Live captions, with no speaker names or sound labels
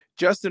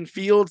Justin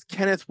Fields,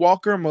 Kenneth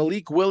Walker,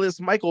 Malik Willis,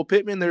 Michael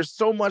Pittman. There's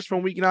so much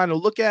from week 9 to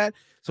look at,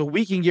 so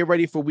we can get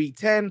ready for week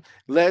 10.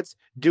 Let's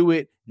do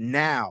it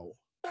now.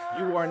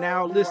 You are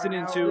now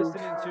listening to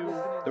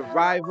the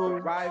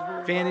Rival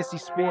Fantasy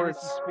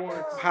Sports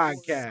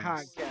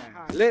Podcast.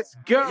 Let's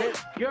go.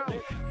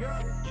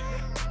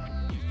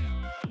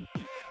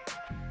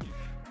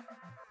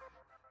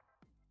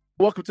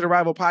 Welcome to the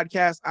Rival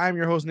Podcast. I'm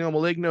your host, Neil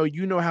Maligno.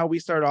 You know how we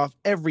start off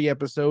every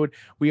episode.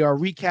 We are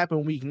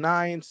recapping week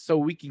 9 so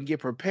we can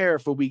get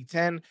prepared for week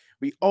 10.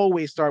 We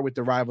always start with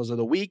the rivals of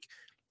the week.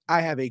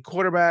 I have a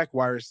quarterback,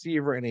 wide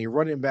receiver, and a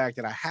running back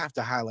that I have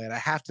to highlight, I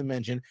have to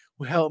mention,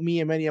 who helped me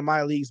in many of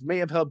my leagues, may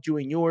have helped you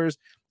in yours.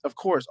 Of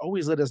course,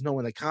 always let us know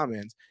in the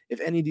comments if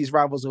any of these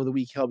rivals of the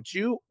week helped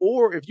you,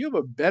 or if you have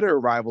a better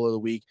rival of the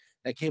week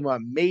that came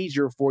up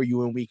major for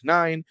you in week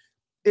 9.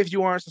 If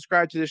you aren't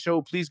subscribed to the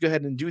show, please go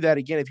ahead and do that.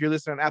 Again, if you're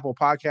listening on Apple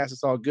Podcasts,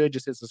 it's all good.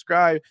 Just hit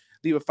subscribe,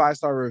 leave a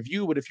 5-star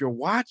review. But if you're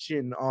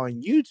watching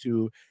on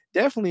YouTube,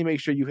 definitely make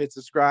sure you hit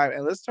subscribe,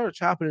 and let's start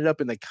chopping it up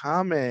in the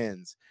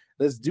comments.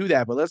 Let's do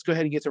that. But let's go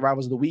ahead and get to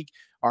rivals of the week.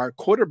 Our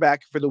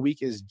quarterback for the week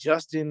is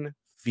Justin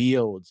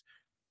Fields.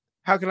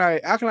 How can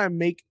I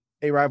make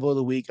a rival of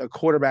the week, a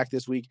quarterback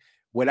this week,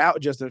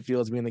 without Justin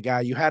Fields being the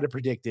guy? You had to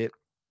predict it.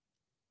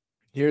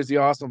 Here's the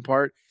awesome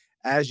part.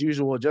 As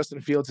usual, Justin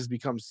Fields has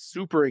become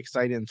super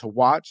exciting to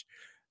watch.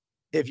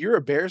 If you're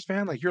a Bears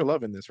fan, like, you're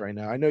loving this right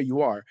now. I know you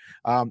are.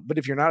 But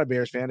if you're not a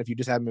Bears fan, if you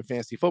just haven't been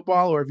fantasy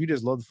football, or if you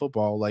just love the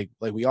football like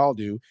we all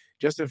do,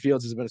 Justin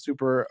Fields has been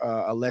super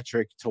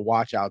electric to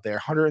watch out there.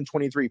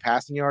 123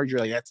 passing yards. You're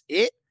like, that's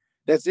it?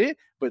 That's it?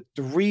 But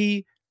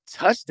 3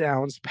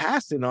 touchdowns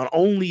passing on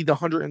only the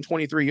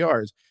 123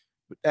 yards.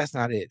 But that's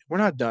not it. We're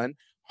not done.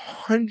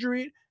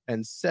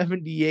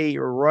 178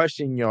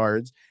 rushing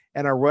yards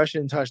and a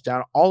rushing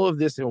touchdown. All of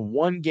this in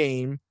one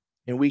game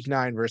in week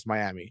 9 versus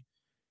Miami.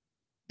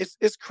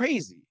 It's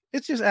crazy.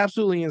 It's just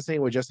absolutely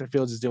insane what Justin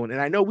Fields is doing. And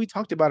I know we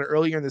talked about it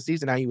earlier in the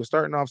season, how he was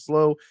starting off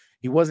slow.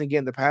 He wasn't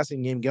getting the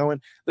passing game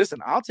going.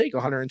 Listen, I'll take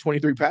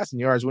 123 passing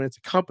yards when it's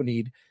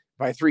accompanied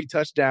by 3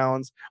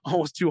 touchdowns,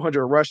 almost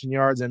 200 rushing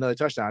yards, and another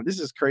touchdown. This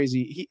is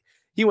crazy.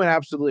 He went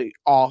absolutely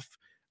off.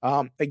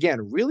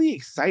 Again, really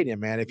exciting,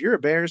 man. If you're a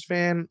Bears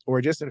fan or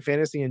just in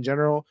fantasy in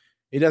general,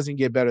 it doesn't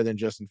get better than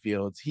Justin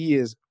Fields. He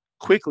is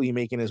quickly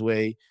making his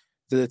way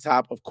to the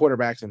top of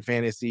quarterbacks in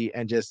fantasy,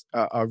 and just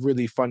a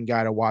really fun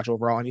guy to watch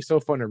overall. And he's so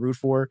fun to root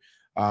for.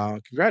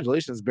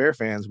 Congratulations, Bear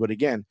fans. But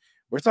again,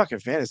 we're talking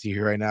fantasy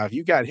here right now. If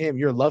you got him,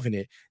 you're loving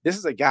it. This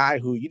is a guy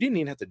who you didn't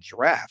even have to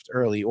draft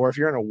early, or if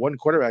you're in a 1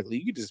 quarterback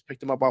league, you just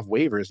picked him up off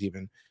waivers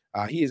even.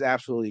 He is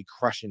absolutely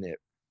crushing it.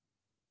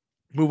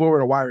 Move over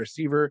to wide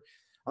receiver.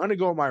 I'm going to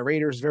go with my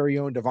Raiders' very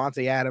own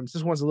Davante Adams.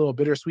 This one's a little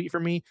bittersweet for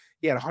me.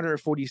 He had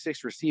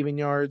 146 receiving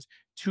yards,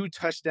 2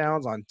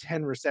 touchdowns on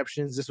 10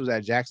 receptions. This was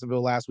at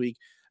Jacksonville last week.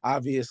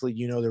 Obviously,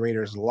 the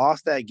Raiders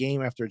lost that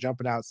game after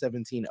jumping out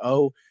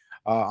 17-0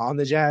 on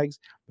the Jags.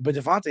 But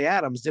Davante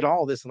Adams did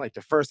all this in like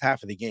the first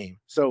half of the game.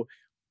 So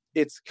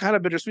it's kind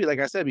of bittersweet, like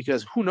I said,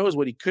 because who knows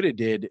what he could have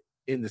did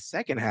in the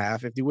second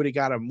half if he would have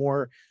got a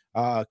more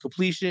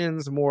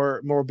completions,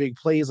 more big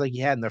plays like he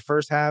had in the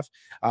first half.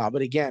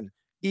 But again,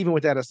 even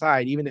with that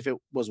aside, even if it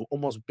was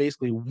almost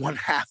basically one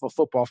half of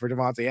football for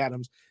Davante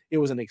Adams, it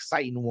was an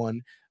exciting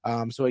one.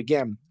 So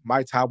again,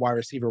 my top wide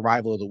receiver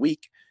rival of the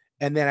week.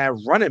 And then at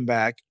running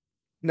back,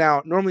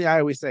 now, normally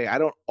I always say I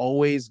don't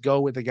always go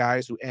with the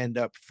guys who end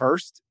up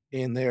first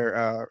in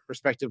their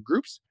respective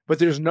groups, but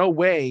there's no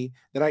way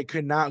that I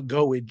could not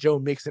go with Joe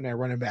Mixon at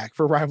running back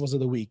for rivals of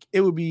the week.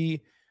 It would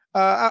be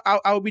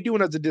I would be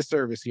doing us a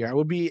disservice here. I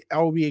would be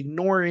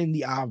ignoring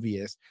the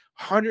obvious.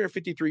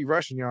 153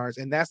 rushing yards,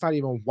 and that's not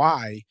even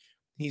why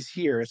he's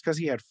here. It's because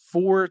he had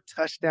 4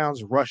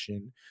 touchdowns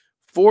rushing,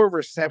 4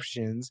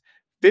 receptions,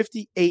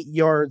 58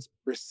 yards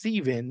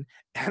receiving,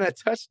 and a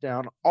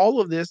touchdown.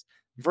 All of this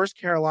versus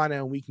Carolina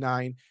in week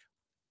 9.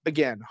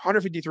 Again,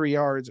 153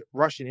 yards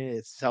rushing in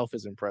itself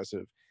is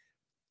impressive.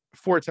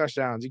 4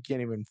 touchdowns, you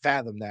can't even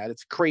fathom that.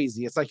 It's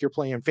crazy. It's like you're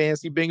playing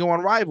fantasy bingo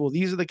on Rival.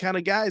 These are the kind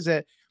of guys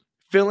that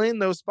fill in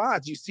those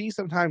spots. You see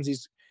sometimes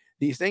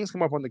these things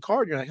come up on the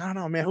card. You're like, I don't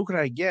know, man, who can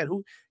I get?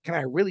 Who can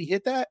I really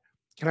hit that?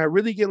 Can I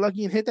really get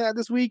lucky and hit that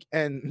this week?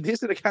 And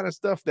this is the kind of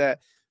stuff that,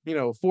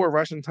 4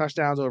 rushing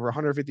touchdowns over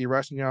 150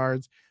 rushing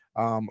yards,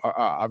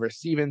 a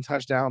receiving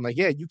touchdown. Like,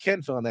 yeah, you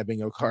can fill in that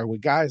bingo card with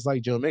guys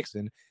like Joe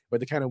Mixon, but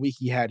the kind of week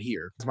he had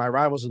here. My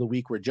rivals of the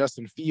week were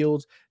Justin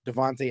Fields,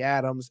 Davante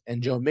Adams,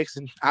 and Joe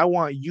Mixon. I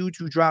want you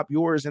to drop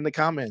yours in the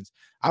comments.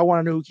 I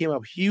want to know who came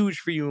up huge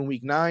for you in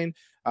week 9.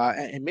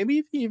 And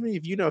maybe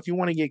if you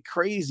want to get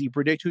crazy,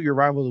 predict who your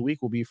rival of the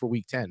week will be for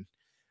week 10.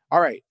 All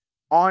right,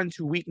 on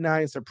to week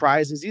 9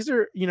 surprises. These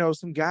are,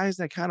 some guys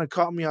that kind of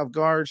caught me off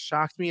guard,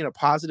 shocked me in a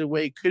positive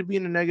way, could be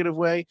in a negative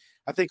way.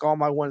 I think all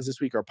my ones this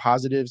week are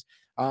positives.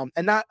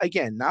 And not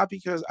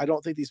because I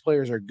don't think these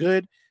players are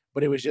good,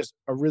 but it was just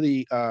a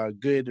really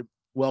good,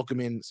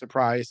 welcoming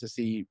surprise to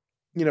see,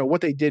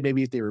 what they did,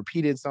 maybe if they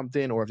repeated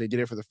something or if they did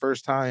it for the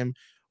first time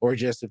or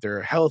just if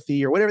they're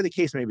healthy or whatever the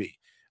case may be.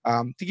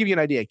 To give you an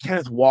idea,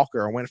 Kenneth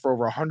Walker went for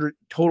over 100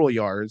 total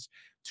yards,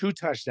 2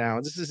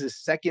 touchdowns. This is his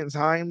second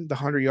time the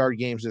 100-yard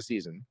games this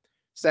season.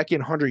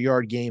 Second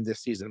 100-yard game this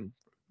season.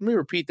 Let me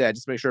repeat that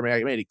just to make sure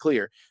I made it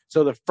clear.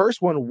 So the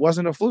first one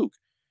wasn't a fluke.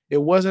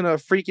 It wasn't a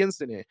freak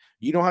incident.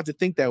 You don't have to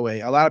think that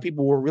way. A lot of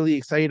people were really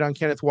excited on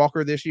Kenneth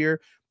Walker this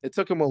year. It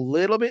took him a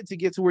little bit to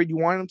get to where you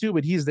want him to,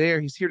 but he's there.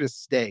 He's here to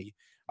stay.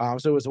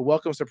 So it was a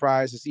welcome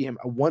surprise to see him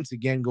once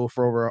again go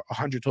for over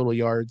 100 total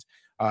yards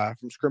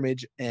from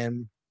scrimmage.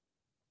 And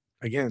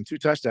again, 2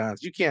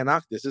 touchdowns. You can't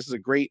knock this. This is a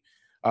great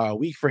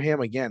week for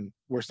him. Again,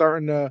 we're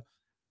starting to,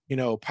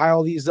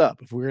 pile these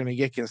up. If we're going to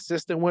get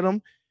consistent with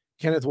them,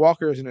 Kenneth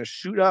Walker is going to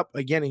shoot up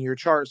again in your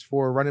charts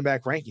for running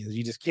back rankings.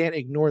 You just can't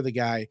ignore the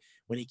guy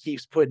when he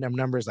keeps putting up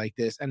numbers like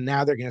this. And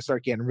now they're going to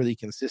start getting really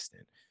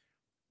consistent.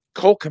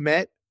 Cole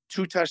Kmet,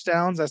 2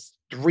 touchdowns. That's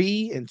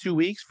 3 in 2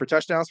 weeks for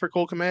touchdowns for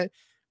Cole Kmet.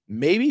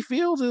 Maybe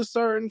Fields is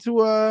starting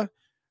to,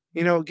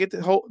 get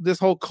this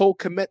whole Cole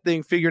Kmet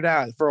thing figured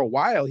out. For a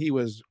while, he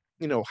was,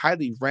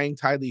 highly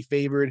ranked, highly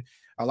favored,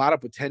 a lot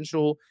of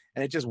potential,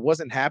 and it just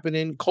wasn't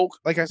happening. Cole,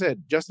 like I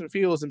said, Justin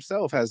Fields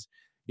himself has,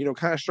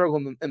 kind of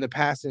struggled in the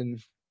passing,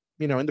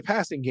 in the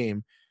passing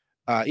game.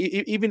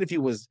 Even if he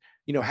was,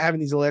 having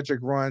these electric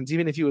runs,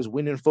 even if he was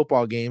winning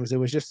football games, it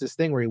was just this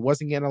thing where he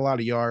wasn't getting a lot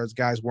of yards.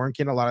 Guys weren't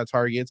getting a lot of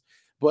targets.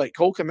 But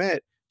Cole Kmet,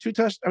 2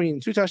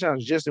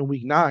 touchdowns just in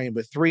week 9,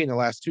 but 3 in the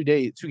last 2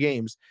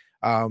 games.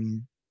 Hard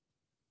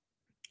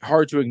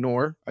to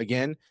ignore.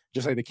 Again,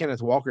 just like the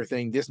Kenneth Walker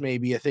thing, this may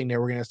be a thing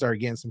that we're going to start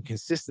getting some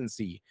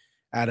consistency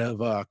out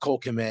of Cole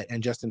Kmet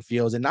and Justin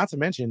Fields. And not to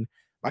mention,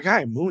 my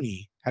guy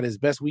Mooney had his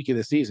best week of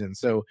the season.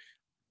 So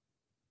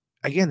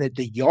again,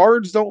 the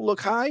yards don't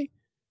look high,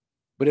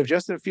 but if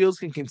Justin Fields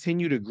can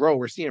continue to grow,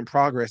 we're seeing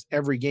progress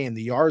every game.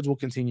 The yards will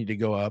continue to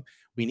go up.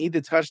 We need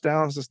the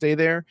touchdowns to stay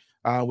there,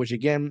 which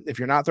again, if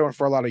you're not throwing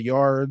for a lot of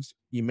yards,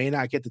 you may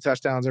not get the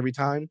touchdowns every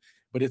time.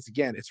 But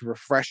it's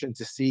refreshing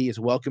to see, it's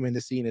welcoming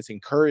to see, and it's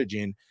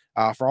encouraging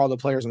for all the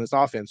players on this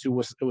offense it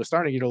was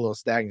starting to get a little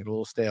stagnant, a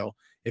little stale.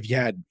 If you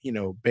had,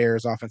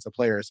 Bears offensive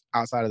players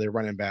outside of their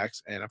running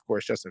backs, and of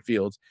course Justin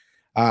Fields,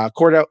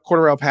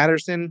 Cordarrelle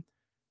Patterson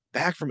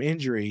back from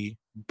injury,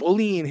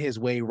 bullying his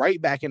way right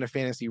back into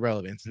fantasy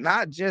relevance,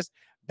 not just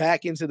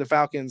back into the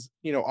Falcons,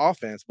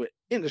 offense, but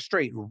into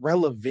straight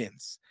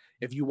relevance.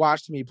 If you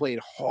watched him, he played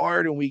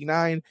hard in week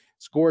 9,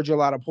 scored you a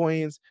lot of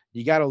points.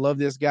 You got to love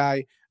this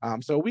guy.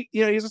 So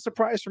he's a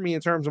surprise for me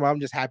in terms of I'm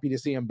just happy to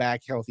see him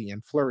back healthy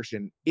and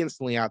flourishing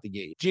instantly out the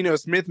gate. Geno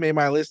Smith made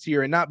my list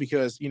here, and not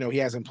because, he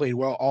hasn't played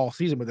well all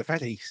season, but the fact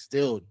that he's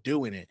still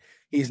doing it.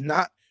 He's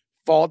not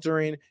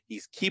faltering.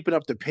 He's keeping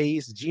up the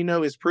pace.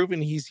 Geno is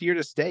proving he's here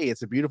to stay.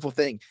 It's a beautiful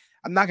thing.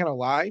 I'm not going to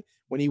lie.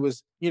 When he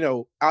was,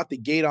 out the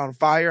gate on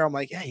fire, I'm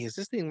like, hey, is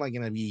this thing like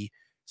going to be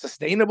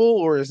sustainable,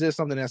 or is this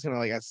something that's going to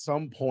like at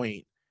some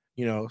point,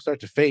 start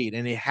to fade?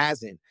 And it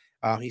hasn't.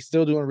 He's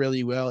still doing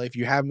really well. If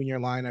you have him in your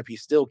lineup,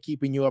 he's still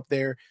keeping you up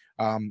there,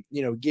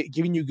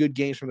 giving you good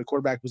games from the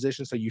quarterback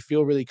position. So you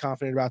feel really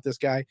confident about this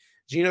guy.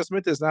 Geno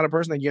Smith is not a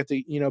person that you have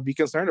to, be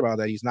concerned about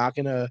that. He's not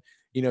going to,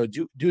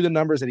 do the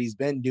numbers that he's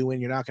been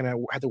doing. You're not going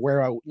to have to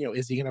worry about,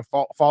 is he going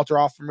to falter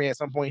off for me at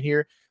some point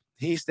here?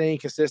 He's staying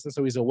consistent,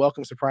 so he's a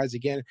welcome surprise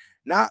again.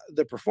 Not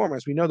the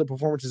performance. We know the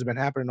performances have been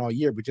happening all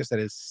year, but just that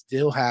it's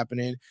still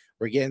happening.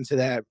 We're getting to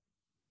that,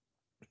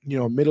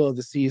 middle of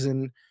the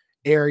season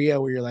area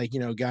where you're like,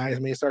 guys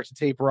may start to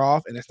taper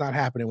off, and it's not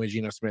happening with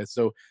Geno Smith.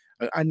 So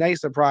a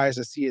nice surprise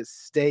to see it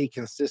stay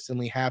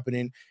consistently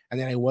happening, and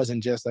then it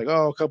wasn't just like,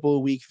 a couple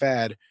of week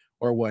fad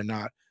or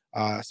whatnot.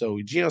 So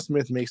Geno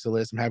Smith makes the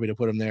list. I'm happy to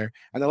put him there.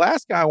 And the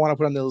last guy I want to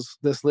put on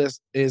this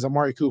list is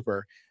Amari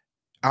Cooper.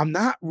 I'm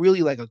not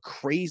really like a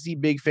crazy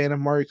big fan of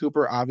Amari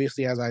Cooper.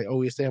 Obviously, as I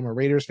always say, I'm a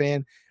Raiders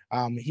fan.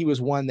 He was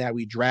one that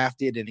we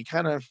drafted, and he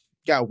kind of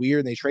got weird,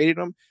 and they traded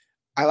him.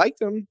 I liked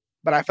him,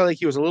 but I felt like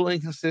he was a little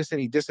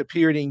inconsistent. He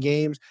disappeared in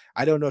games.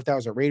 I don't know if that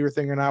was a Raider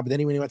thing or not, but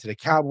then when he went to the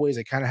Cowboys,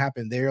 it kind of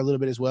happened there a little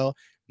bit as well.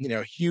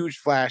 Huge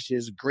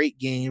flashes, great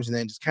games, and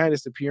then just kind of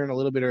disappearing a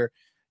little bit, or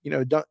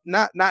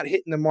not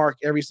hitting the mark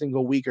every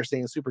single week or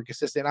staying super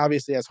consistent.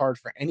 Obviously, that's hard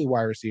for any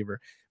wide receiver.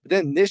 But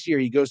then this year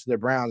he goes to the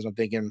Browns, and I'm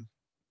thinking,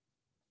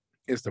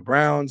 it's the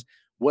Browns.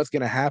 What's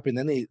going to happen?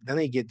 Then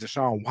they get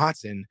Deshaun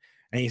Watson,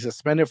 and he's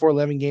suspended for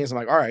 11 games. I'm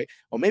like, all right,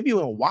 well, maybe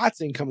when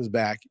Watson comes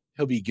back,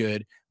 he'll be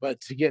good. But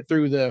to get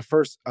through the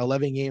first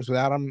 11 games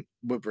without him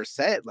with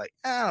Brissett, like,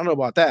 I don't know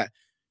about that.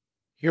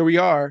 Here we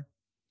are,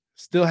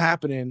 still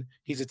happening.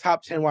 He's a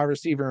top 10 wide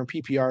receiver in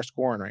PPR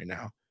scoring right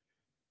now.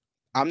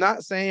 I'm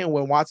not saying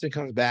when Watson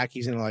comes back,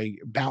 he's going to like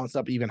bounce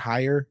up even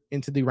higher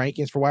into the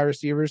rankings for wide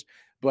receivers,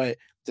 but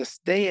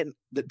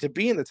to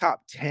be in the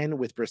top 10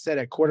 with Brissett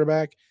at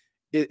quarterback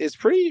is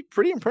pretty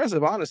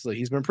impressive, honestly.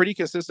 He's been pretty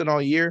consistent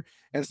all year.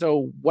 And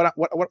so what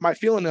my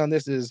feeling on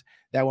this is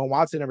that when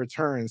Watson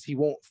returns, he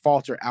won't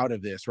falter out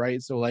of this,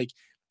 right? So like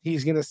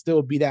he's going to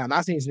still be that. I'm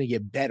not saying he's going to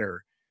get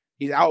better.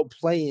 He's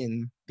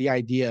outplaying the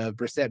idea of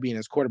Brissett being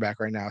his quarterback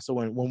right now. So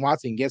when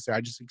Watson gets there, I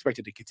just expect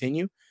it to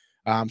continue.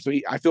 I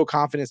feel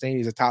confident saying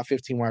he's a top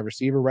 15 wide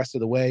receiver rest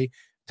of the way.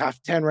 top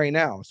 10 right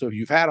now. So if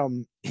you've had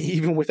him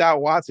even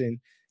without Watson,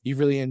 you've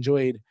really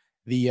enjoyed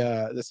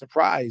the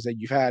surprise that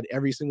you've had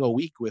every single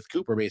week with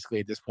Cooper basically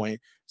at this point.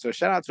 So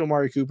shout out to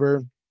Amari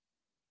Cooper.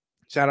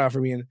 Shout out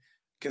for being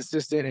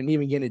consistent and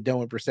even getting it done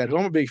with Brissett, who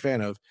I'm a big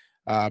fan of.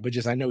 But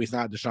just I know he's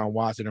not Deshaun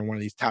Watson or one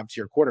of these top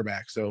tier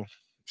quarterbacks. So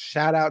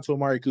shout out to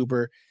Amari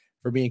Cooper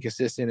for being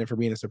consistent and for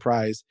being a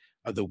surprise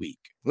of the week.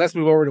 Let's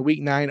move over to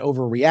week 9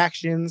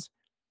 overreactions.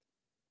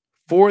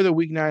 For the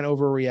week 9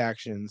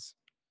 overreactions,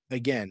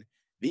 again,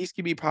 these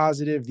could be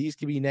positive, these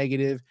could be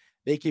negative,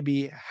 they could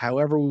be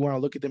however we want to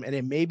look at them. And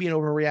it may be an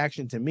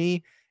overreaction to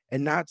me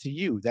and not to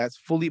you. That's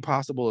fully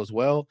possible as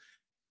well.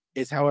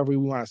 It's however we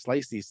want to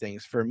slice these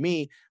things. For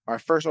me, our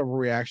first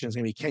overreaction is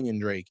going to be Kenyon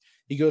Drake.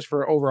 He goes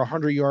for over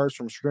 100 yards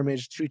from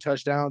scrimmage, 2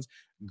 touchdowns,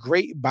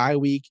 great bye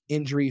week,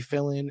 injury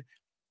fill-in.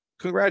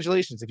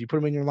 Congratulations. If you put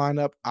him in your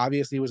lineup,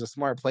 obviously it was a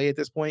smart play at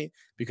this point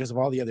because of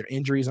all the other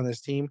injuries on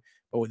this team.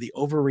 But with the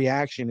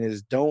overreaction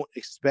is don't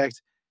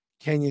expect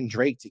Kenyon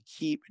Drake to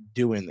keep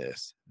doing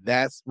this.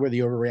 That's where the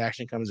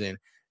overreaction comes in.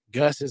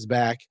 Gus is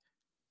back.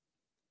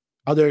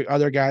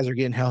 Other guys are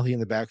getting healthy in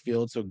the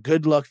backfield. So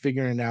good luck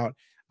figuring it out.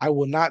 I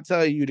will not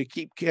tell you to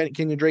keep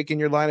Kenyon Drake in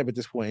your lineup at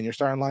this point, in your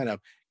starting lineup.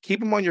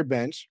 Keep him on your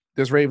bench.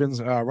 This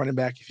Ravens running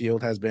back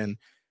field has been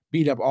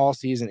beat up all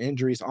season,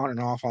 injuries on and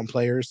off on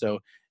players. So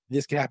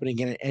this could happen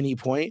again at any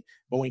point.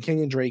 But when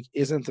Kenyon Drake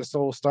isn't the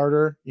sole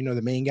starter,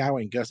 the main guy,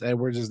 when Gus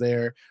Edwards is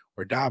there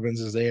or Dobbins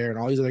is there and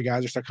all these other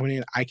guys are start coming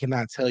in, I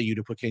cannot tell you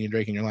to put Kenyon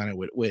Drake in your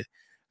lineup with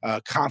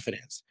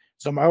confidence.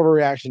 So my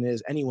overreaction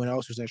is anyone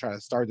else who's going to try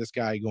to start this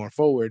guy going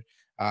forward,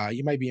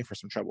 you might be in for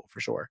some trouble for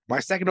sure. My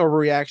second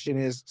overreaction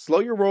is slow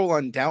your roll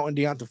on Dalton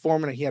Deonta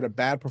Foreman. He had a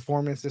bad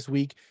performance this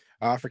week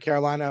for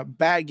Carolina.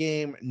 Bad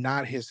game,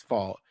 not his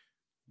fault.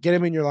 Get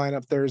him in your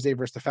lineup Thursday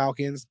versus the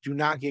Falcons. Do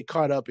not get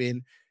caught up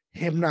in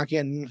him not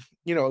getting,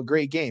 a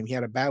great game. He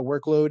had a bad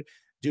workload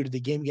due to the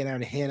game getting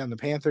out of hand on the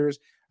Panthers.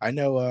 I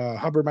know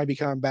Hubbard might be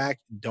coming back.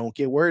 Don't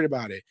get worried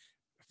about it.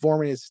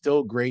 Foreman is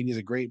still great. He's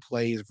a great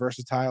play. He's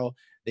versatile.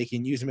 They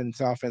can use him in this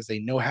offense. They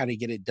know how to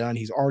get it done.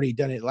 He's already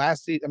done it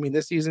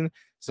this season.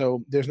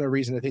 So there's no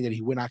reason to think that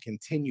he would not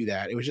continue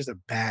that. It was just a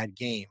bad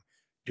game.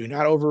 Do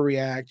not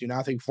overreact. Do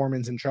not think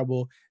Foreman's in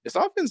trouble. This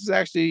offense is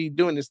actually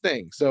doing this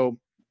thing. So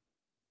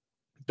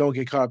don't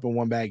get caught up in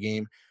one bad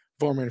game.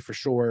 Foreman for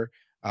sure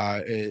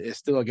is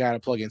still a guy to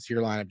plug into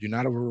your lineup. Do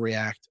not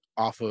overreact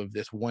off of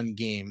this one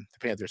game the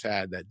Panthers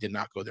had that did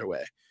not go their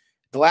way.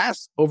 The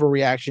last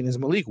overreaction is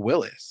Malik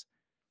Willis.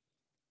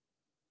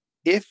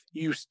 If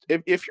you're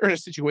in a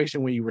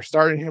situation where you were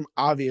starting him,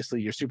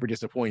 obviously you're super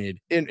disappointed.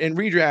 In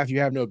redraft, you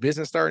have no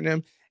business starting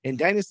him. In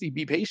Dynasty,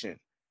 be patient.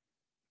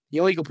 He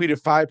only completed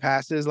 5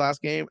 passes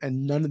last game,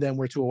 and none of them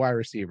were to a wide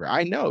receiver.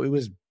 I know it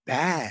was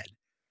bad,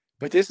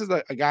 but this is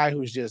a guy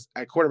who's just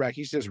at quarterback.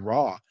 He's just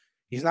raw.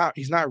 He's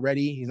not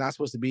ready. He's not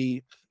supposed to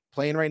be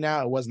playing right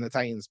now. It wasn't the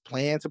Titans'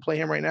 plan to play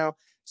him right now.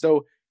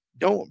 So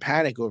don't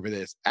panic over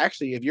this.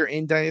 Actually, if you're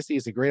in Dynasty,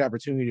 it's a great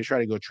opportunity to try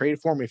to go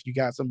trade for him. If you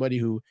got somebody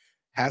who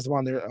has them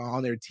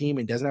on their team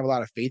and doesn't have a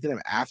lot of faith in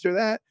them after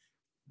that,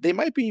 they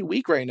might be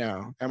weak right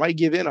now. I might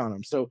give in on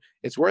them. So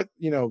it's worth,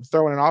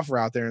 throwing an offer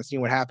out there and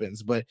seeing what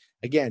happens. But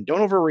again,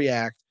 don't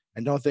overreact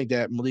and don't think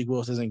that Malik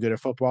Willis isn't good at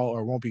football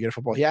or won't be good at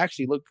football. He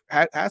actually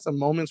had some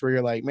moments where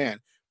you're like, man,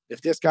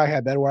 if this guy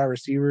had better wide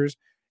receivers,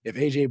 if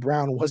AJ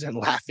Brown wasn't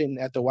laughing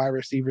at the wide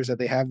receivers that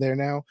they have there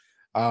now,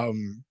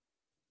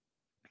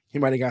 he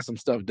might have got some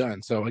stuff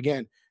done. So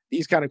again,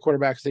 these kind of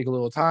quarterbacks take a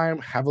little time,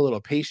 have a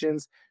little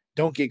patience.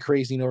 Don't get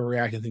crazy and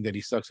overreact and think that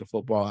he sucks at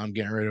football. I'm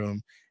getting rid of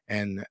him.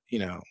 And,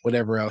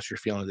 whatever else you're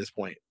feeling at this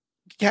point.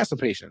 Have some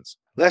patience.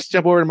 Let's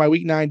jump over to my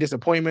week 9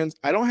 disappointments.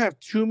 I don't have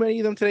too many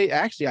of them today.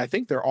 Actually, I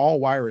think they're all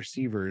wide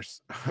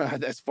receivers.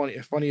 That's funny.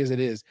 As funny as it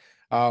is.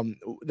 One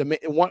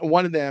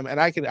of them,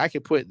 and I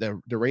could put the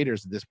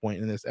Raiders at this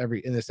point in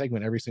this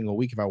segment every single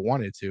week if I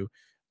wanted to.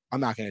 I'm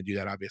not going to do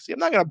that, obviously. I'm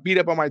not going to beat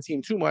up on my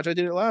team too much. I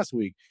did it last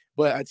week.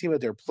 But a team that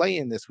they're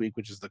playing this week,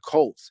 which is the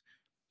Colts,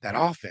 that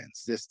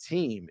offense, this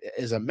team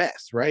is a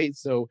mess, right?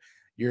 So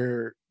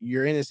you're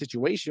in a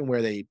situation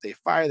where they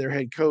fire their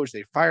head coach,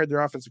 they fired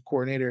their offensive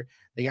coordinator,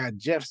 they got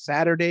Jeff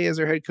Saturday as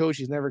their head coach.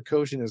 He's never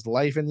coached in his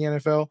life in the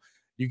NFL.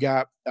 You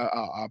got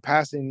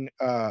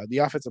the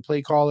offensive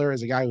play caller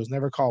as a guy who's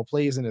never called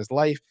plays in his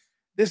life.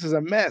 This is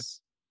a mess.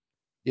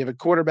 You have a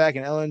quarterback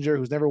in Ellinger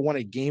who's never won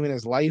a game in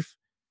his life.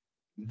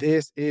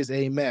 This is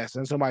a mess.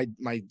 And so my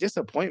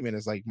disappointment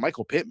is like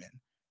Michael Pittman.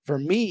 For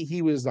me,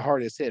 he was the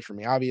hardest hit for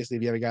me. Obviously,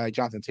 if you have a guy like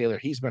Jonathan Taylor,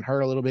 he's been hurt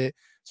a little bit.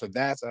 So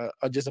that's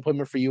a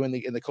disappointment for you in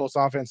the Colts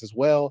offense as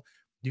well.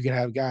 You can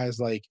have guys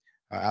like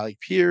Alec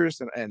Pierce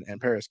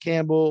and Paris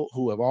Campbell,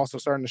 who have also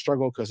started to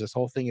struggle because this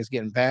whole thing is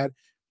getting bad.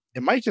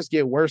 It might just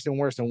get worse and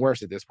worse and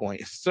worse at this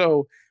point.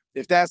 So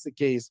if that's the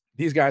case,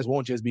 these guys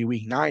won't just be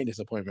week 9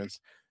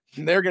 disappointments.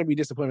 They're going to be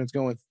disappointments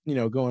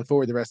going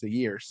forward the rest of the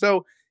year.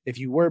 So if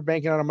you were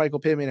banking on a Michael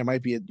Pittman, it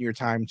might be your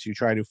time to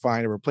try to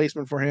find a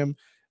replacement for him.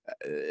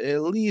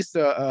 At least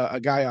a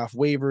guy off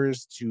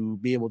waivers to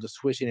be able to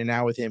switch in and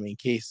out with him in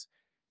case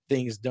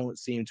things don't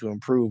seem to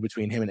improve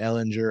between him and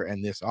Ellinger,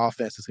 and this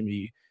offense is going to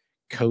be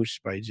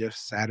coached by Jeff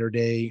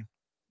Saturday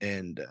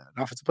and an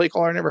offensive play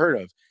caller I never heard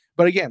of.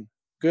 But again,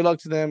 good luck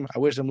to them. I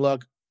wish them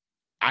luck.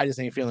 I just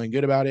ain't feeling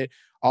good about it.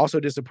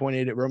 Also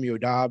disappointed at Romeo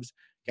Dobbs.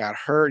 Got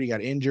hurt. He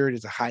got injured.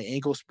 It's a high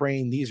ankle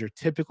sprain. These are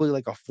typically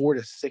like a 4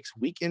 to 6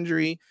 week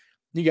injury.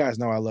 You guys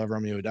know I love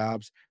Romeo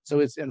Dobbs. So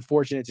it's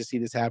unfortunate to see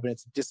this happen.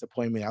 It's a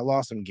disappointment. I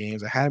lost some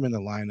games. I had him in the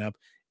lineup.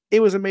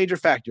 It was a major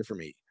factor for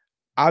me.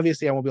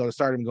 Obviously, I won't be able to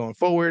start him going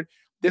forward.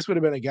 This would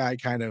have been a guy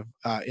kind of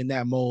in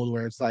that mold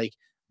where it's like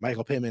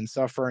Michael Pittman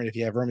suffering. If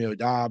you have Romeo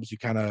Dobbs, you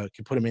kind of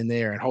can put him in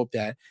there and hope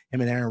that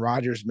him and Aaron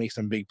Rodgers make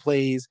some big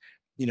plays,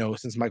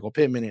 since Michael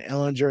Pittman and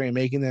Ellinger ain't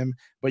making them.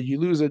 But you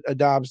lose a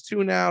Dobbs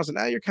too now. So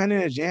now you're kind of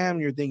in a jam.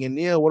 You're thinking,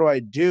 Neil, what do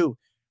I do?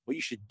 What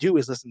you should do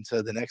is listen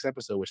to the next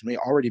episode, which may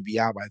already be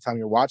out by the time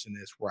you're watching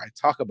this, where I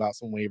talk about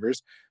some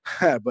waivers.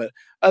 But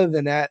other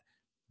than that,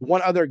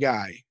 one other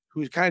guy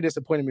who's kind of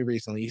disappointed me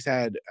recently. He's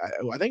had,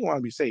 I think I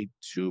want to say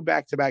 2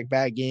 back-to-back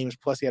bad games,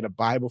 plus he had a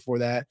bye before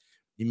that.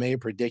 You may have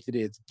predicted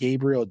it. It's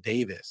Gabriel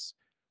Davis.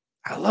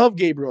 I love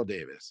Gabriel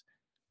Davis.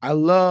 I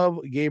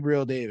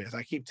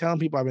keep telling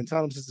people, I've been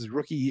telling him since his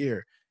rookie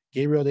year,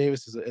 Gabriel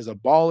Davis is a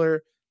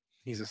baller.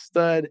 He's a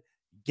stud.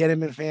 Get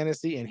him in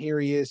fantasy, and here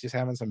he is just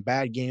having some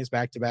bad games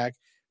back-to-back.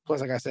 Plus,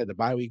 like I said, the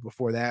bye week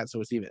before that,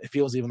 so it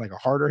feels even like a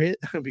harder hit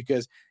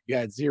because you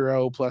had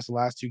 0 plus the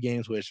last 2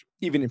 games, which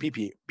even in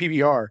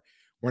PPR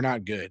were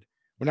not good.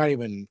 We're not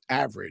even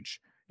average.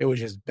 It was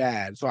just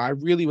bad. So I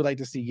really would like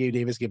to see Gabe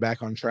Davis get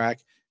back on track.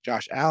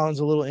 Josh Allen's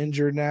a little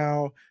injured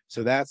now,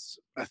 so that's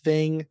a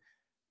thing.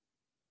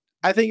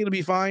 I think it'll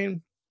be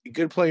fine.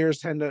 Good players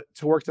tend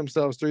to work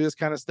themselves through this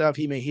kind of stuff.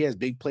 He has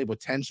big play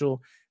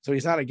potential, so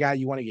he's not a guy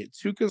you want to get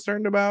too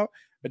concerned about.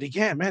 But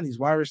again, man, these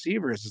wide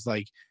receivers, it's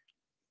like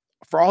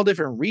for all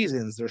different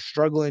reasons, they're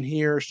struggling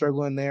here,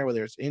 struggling there,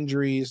 whether it's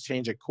injuries,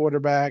 change at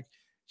quarterback,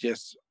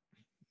 just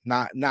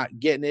not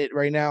getting it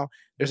right now.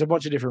 There's a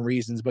bunch of different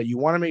reasons, but you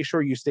want to make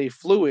sure you stay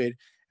fluid.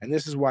 And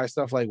this is why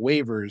stuff like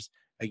waivers,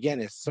 again,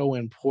 is so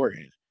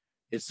important.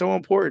 It's so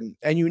important.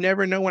 And you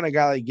never know when a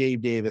guy like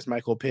Gabe Davis,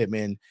 Michael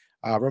Pittman,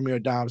 Romeo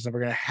Dobbs are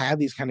going to have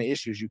these kind of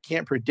issues. You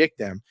can't predict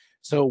them.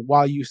 So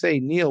while you say,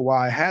 Neil,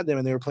 while I had them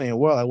and they were playing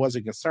well, I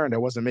wasn't concerned. I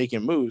wasn't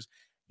making moves.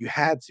 You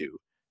had to.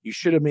 You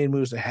should have made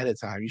moves ahead of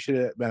time. You should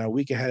have been a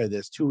week ahead of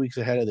this, 2 weeks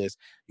ahead of this.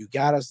 You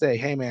got to say,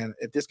 hey, man,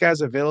 if this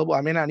guy's available,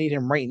 I may not need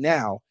him right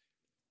now,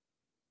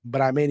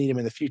 but I may need him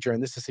in the future.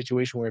 And this is a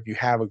situation where if you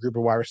have a group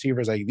of wide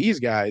receivers like these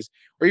guys,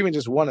 or even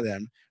just one of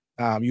them,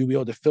 you'll be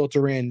able to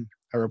filter in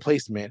a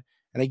replacement.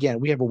 And again,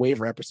 we have a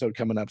waiver episode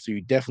coming up, so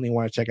you definitely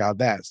want to check out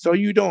that. So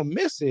you don't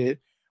miss it.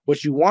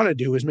 What you want to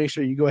do is make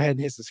sure you go ahead and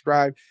hit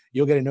subscribe.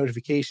 You'll get a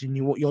notification.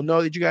 You'll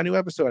know that you got a new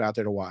episode out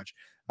there to watch.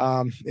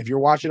 If you're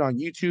watching on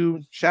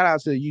YouTube, shout out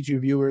to the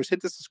YouTube viewers.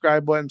 Hit the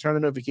subscribe button, turn the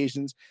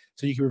notifications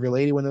so you can be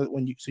related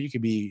so you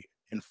can be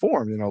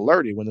informed and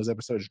alerted when those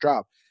episodes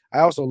drop. I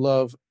also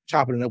love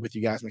chopping it up with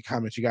you guys in the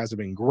comments. You guys have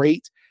been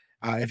great.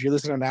 If you're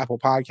listening on Apple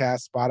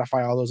Podcasts,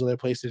 Spotify, all those other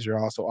places, you're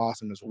also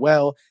awesome as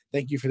well.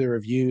 Thank you for the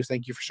reviews.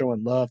 Thank you for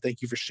showing love.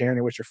 Thank you for sharing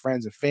it with your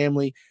friends and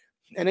family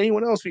and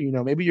anyone else who you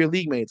know, maybe your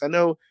league mates. I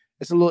know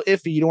it's a little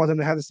iffy. You don't want them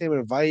to have the same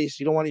advice.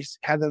 You don't want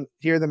to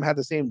hear them have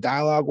the same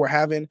dialogue we're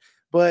having,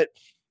 but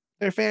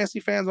they're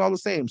fantasy fans all the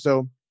same.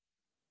 So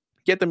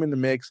get them in the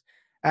mix.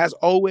 As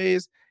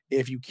always,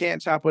 if you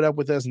can't chop it up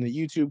with us in the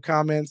YouTube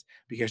comments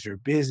because you're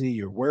busy,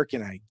 you're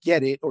working, I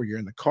get it, or you're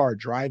in the car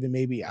driving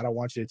maybe, I don't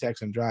want you to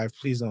text and drive.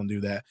 Please don't do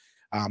that.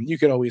 You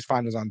can always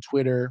find us on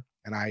Twitter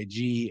and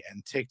IG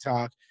and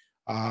TikTok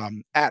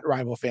at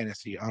Rival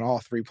Fantasy on all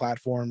 3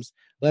 platforms.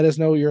 Let us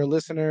know you're a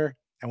listener,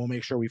 and we'll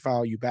make sure we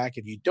follow you back.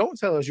 If you don't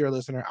tell us you're a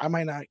listener, I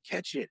might not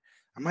catch it.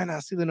 I might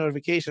not see the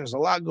notification. There's a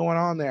lot going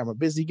on there. I'm a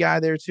busy guy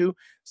there too.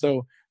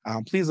 So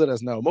please let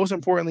us know. Most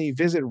importantly,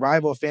 visit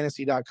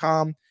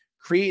rivalfantasy.com.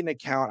 Create an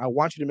account. I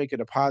want you to make a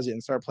deposit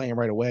and start playing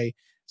right away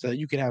so that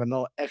you can have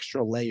another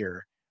extra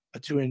layer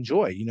to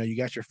enjoy. You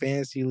got your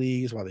fantasy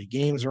leagues while the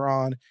games are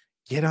on.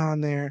 Get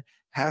on there,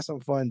 have some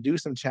fun, do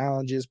some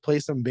challenges, play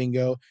some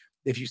bingo.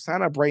 If you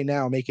sign up right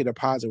now, make a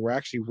deposit, we're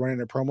actually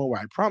running a promo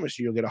where I promise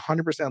you'll get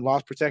 100%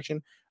 loss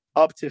protection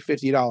up to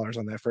 $50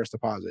 on that first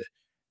deposit.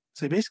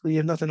 So basically, you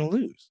have nothing to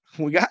lose.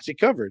 We got you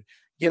covered.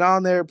 Get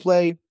on there,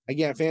 play.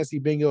 Again, fantasy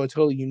bingo, a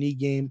totally unique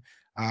game.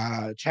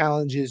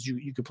 Challenges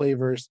you could play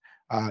versus.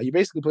 You're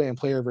basically playing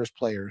player versus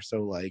player.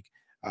 So like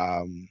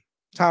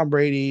Tom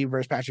Brady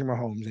versus Patrick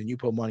Mahomes, and you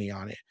put money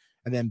on it.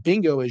 And then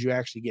bingo is you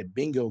actually get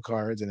bingo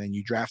cards, and then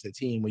you draft a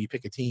team where you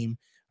pick a team,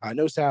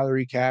 no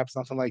salary cap,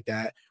 something like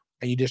that.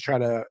 And you just try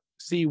to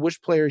see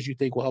which players you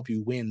think will help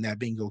you win that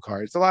bingo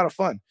card. It's a lot of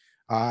fun.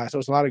 So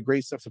it's a lot of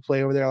great stuff to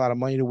play over there, a lot of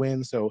money to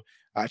win. So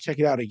check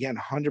it out again,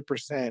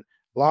 100%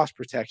 loss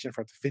protection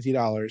for up to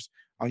 $50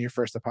 on your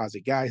first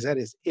deposit. Guys, that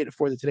is it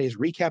for today's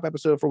recap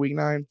episode for week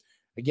 9.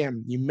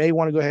 Again, you may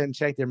want to go ahead and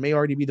check. There may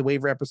already be the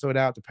waiver episode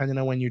out, depending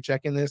on when you're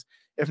checking this.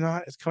 If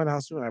not, it's coming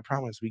out soon. I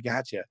promise. We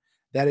got you.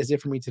 That is it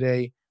for me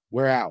today.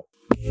 We're out.